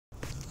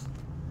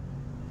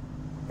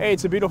Hey,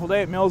 it's a beautiful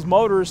day at Mills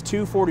Motors,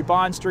 240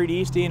 Bond Street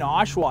East in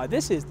Oshawa.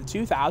 This is the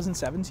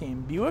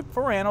 2017 Buick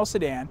Verano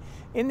Sedan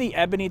in the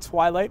ebony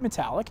twilight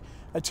metallic,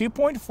 a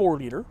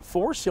 2.4-liter,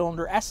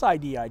 4-cylinder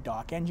SIDI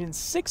dock engine,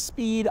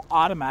 6-speed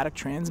automatic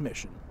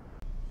transmission.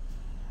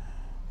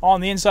 On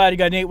the inside, you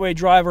got an 8-way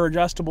driver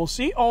adjustable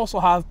seat.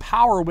 Also have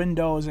power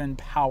windows and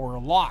power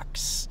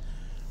locks.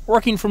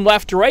 Working from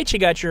left to right, you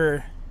got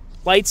your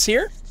lights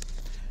here,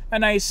 a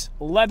nice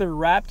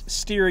leather-wrapped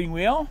steering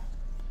wheel,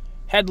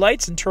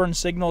 headlights and turn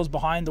signals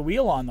behind the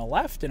wheel on the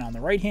left, and on the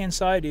right-hand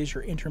side is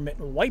your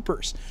intermittent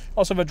wipers.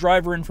 Also have a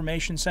driver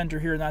information center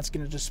here, and that's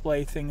going to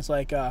display things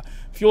like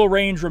fuel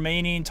range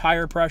remaining,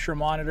 tire pressure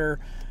monitor,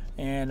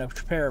 and a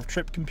pair of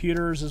trip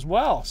computers as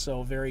well.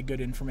 So very good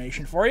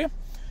information for you.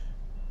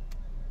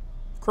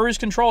 Cruise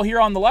control here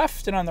on the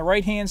left, and on the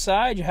right-hand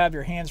side you have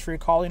your hands-free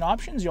calling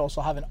options. You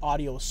also have an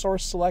audio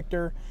source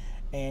selector,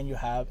 and you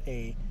have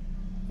a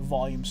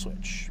volume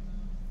switch.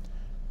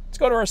 Let's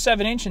go to our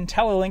 7-inch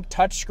IntelliLink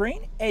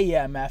touchscreen,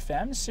 AM,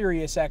 FM,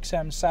 Sirius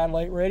XM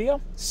satellite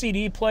radio,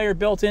 CD player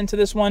built into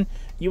this one,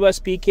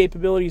 USB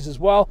capabilities as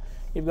well.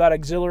 You've got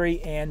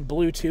auxiliary and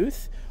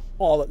Bluetooth,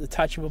 all at the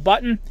touch of a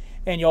button,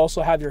 and you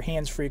also have your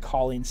hands-free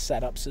calling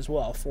setups as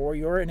well for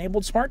your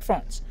enabled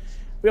smartphones.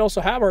 We also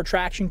have our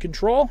traction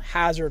control,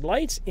 hazard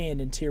lights, and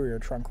interior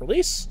trunk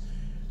release.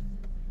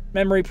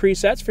 Memory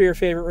presets for your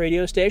favorite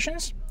radio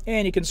stations.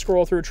 And you can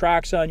scroll through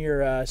tracks on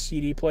your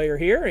CD player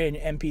here and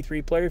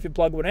MP3 player if you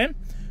plug one in.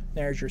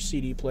 There's your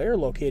CD player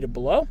located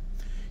below.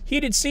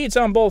 Heated seats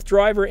on both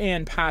driver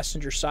and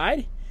passenger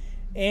side.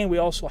 And we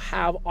also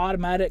have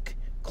automatic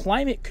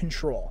climate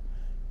control,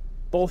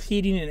 both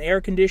heating and air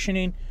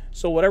conditioning.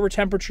 So whatever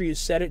temperature you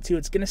set it to,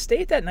 it's going to stay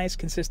at that nice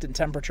consistent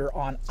temperature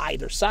on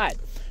either side.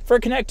 For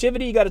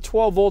connectivity, you got a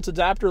 12-volt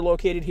adapter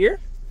located here.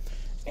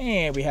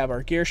 And we have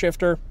our gear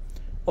shifter,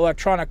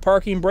 electronic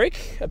parking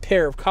brake, a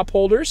pair of cup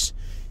holders,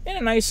 and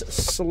a nice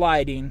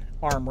sliding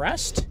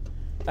armrest.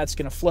 That's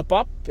going to flip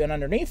up, and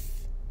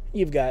underneath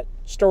you've got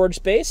storage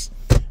space.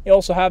 You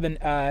also have an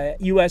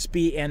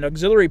USB and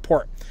auxiliary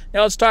port.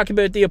 Now let's talk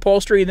about the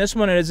upholstery. In this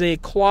one, it is a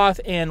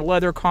cloth and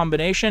leather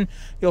combination.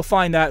 You'll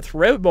find that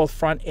throughout both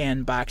front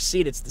and back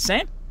seat. It's the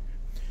same.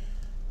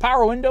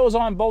 Power windows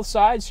on both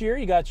sides here.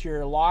 You got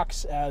your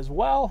locks as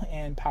well,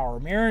 and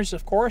power mirrors,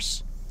 of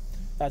course.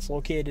 That's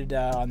located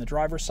on the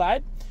driver's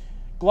side.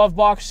 Glove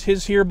box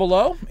is here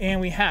below, and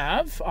we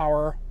have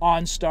our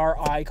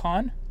OnStar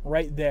icon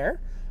right there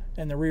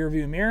in the rear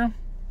view mirror.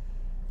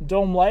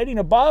 Dome lighting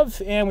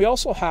above, and we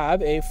also have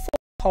a full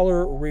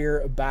color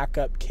rear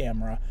backup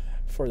camera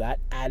for that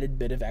added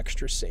bit of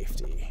extra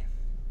safety.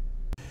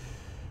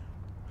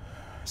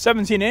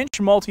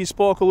 17-inch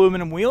multi-spoke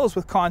aluminum wheels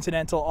with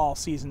Continental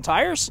all-season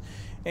tires.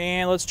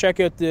 And let's check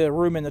out the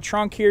room in the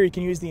trunk here. You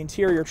can use the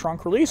interior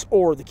trunk release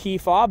or the key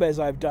fob, as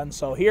I've done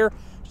so here.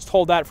 Just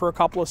hold that for a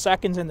couple of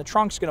seconds and the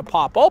trunk's going to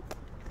pop up.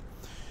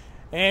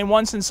 And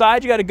once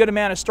inside, you got a good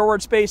amount of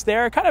storage space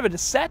there. Kind of a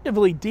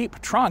deceptively deep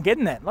trunk,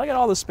 isn't it? Look at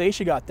all the space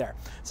you got there.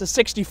 It's a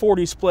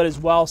 60-40 split as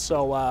well,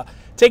 so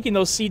taking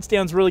those seats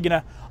down is really going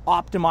to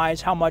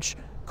optimize how much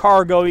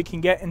cargo you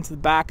can get into the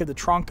back of the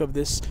trunk of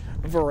this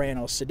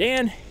Verano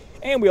sedan.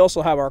 And we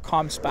also have our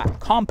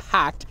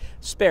compact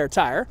spare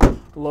tire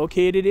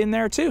located in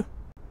there too.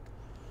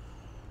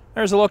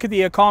 There's a look at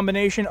the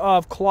combination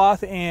of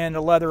cloth and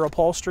leather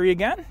upholstery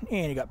again.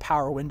 And you got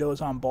power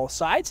windows on both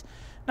sides.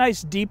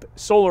 Nice deep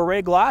solar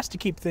array glass to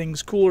keep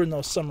things cooler in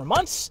those summer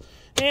months.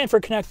 And for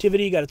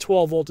connectivity, you got a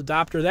 12-volt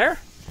adapter there.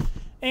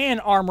 And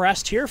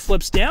armrest here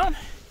flips down.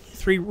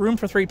 Room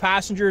for 3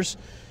 passengers.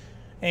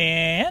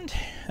 And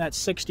that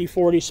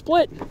 60-40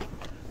 split.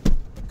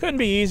 Couldn't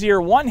be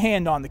easier. One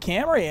hand on the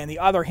camera and the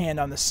other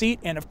hand on the seat.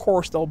 And of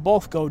course, they'll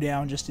both go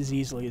down just as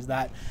easily as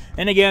that.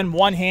 And again,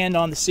 one hand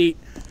on the seat.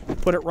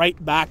 Put it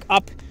right back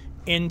up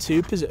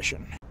into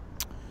position.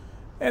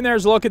 And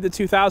there's a look at the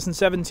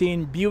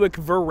 2017 Buick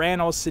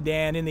Verano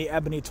Sedan in the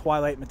ebony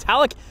twilight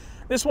metallic.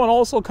 This one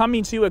also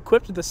coming to you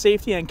equipped with the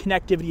safety and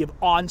connectivity of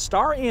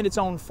OnStar and its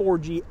own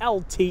 4G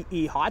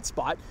LTE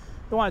hotspot.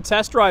 If you want to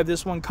test drive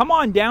this one, come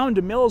on down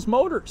to Mills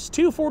Motors,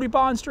 240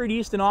 Bond Street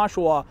East in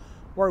Oshawa,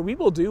 where we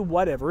will do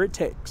whatever it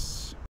takes.